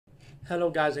Hello,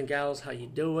 guys and gals. How you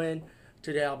doing?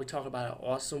 Today I'll be talking about an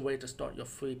awesome way to start your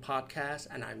free podcast,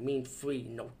 and I mean free.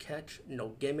 No catch, no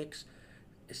gimmicks.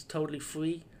 It's totally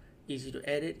free, easy to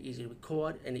edit, easy to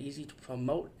record, and easy to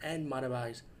promote and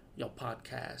monetize your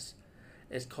podcast.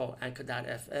 It's called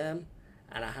Anchor.fm,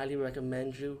 and I highly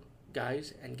recommend you,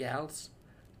 guys and gals,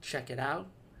 check it out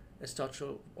and start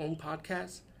your own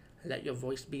podcast and let your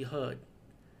voice be heard.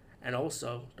 And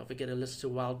also, don't forget to listen to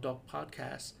Wild Dog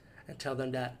Podcast and tell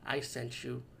them that I sent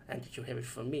you and that you hear it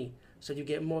from me. So you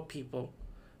get more people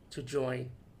to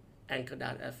join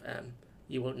Anchor.fm.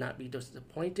 You will not be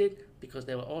disappointed because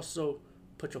they will also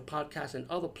put your podcast in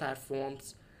other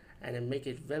platforms and then make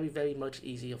it very, very much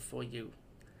easier for you.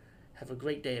 Have a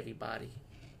great day, everybody.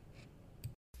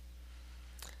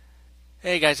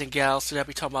 Hey guys and gals, today I'll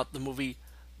be talking about the movie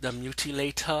The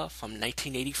Mutilator from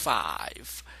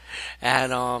 1985.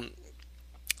 And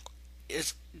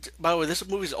it's by the way, this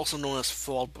movie is also known as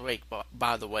Fall Break,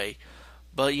 by the way.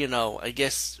 But I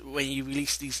guess when you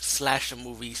release these slasher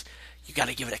movies, you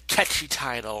gotta give it a catchy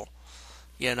title,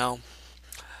 you know.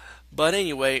 But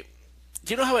anyway,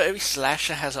 do you know how every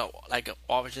slasher has an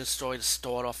origin story to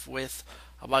start off with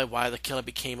about why the killer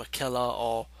became a killer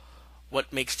or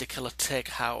what makes the killer tick,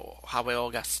 how it all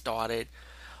got started.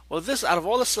 Well, this out of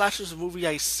all the slashers movie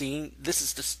I've seen, this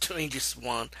is the strangest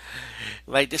one.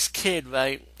 Like this kid,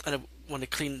 right? And when they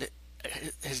cleaned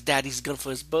his daddy's gun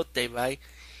for his birthday, right?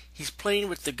 He's playing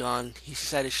with the gun. He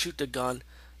decided to shoot the gun,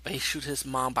 but he shoots his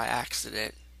mom by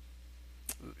accident.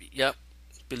 Yep,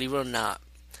 believe it or not.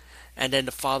 And then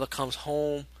the father comes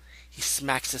home. He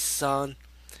smacks his son.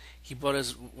 He brought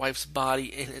his wife's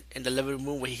body in the living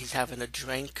room where he's having a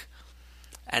drink,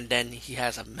 and then he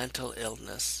has a mental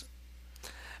illness.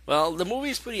 Well, the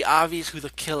movie is pretty obvious who the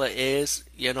killer is,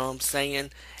 you know what I'm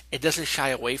saying? It doesn't shy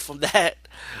away from that.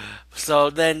 So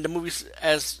then the movie,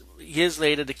 as years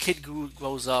later, the kid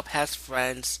grows up, has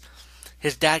friends.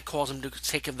 His dad calls him to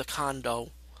take him to the condo,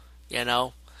 you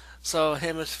know? So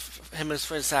him and his friends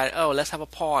decide, oh, let's have a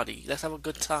party. Let's have a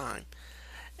good time.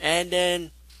 And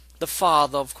then the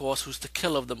father, of course, who's the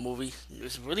killer of the movie,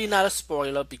 is really not a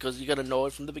spoiler because you're going to know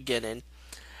it from the beginning,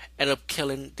 end up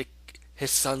killing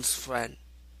his son's friend.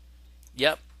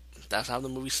 Yep, that's how the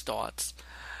movie starts.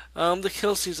 The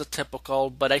kill scenes are typical,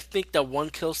 but I think that one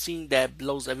kill scene that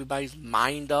blows everybody's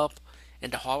mind up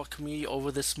in the horror community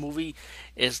over this movie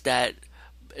is that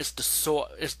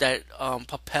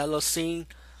propeller scene,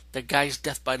 the guy's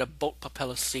death by the boat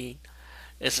propeller scene.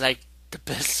 It's like the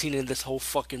best scene in this whole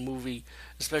fucking movie,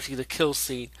 especially the kill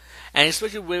scene, and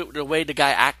especially the way the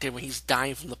guy acted when he's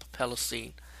dying from the propeller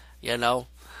scene. You know,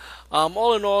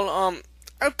 all in all,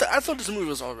 I thought this movie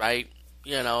was alright.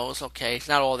 It's okay. It's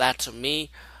not all that to me,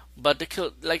 but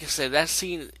like I said, that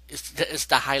scene is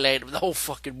the highlight of the whole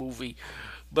fucking movie.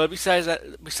 But besides that,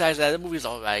 the movie's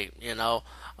alright.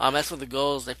 As for the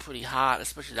girls, they're pretty hot,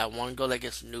 especially that one girl that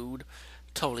gets nude,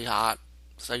 totally hot.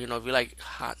 So if you like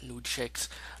hot nude chicks,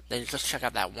 then just check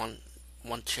out that one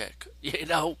chick.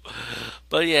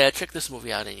 But yeah, check this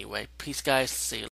movie out anyway. Peace, guys. See you.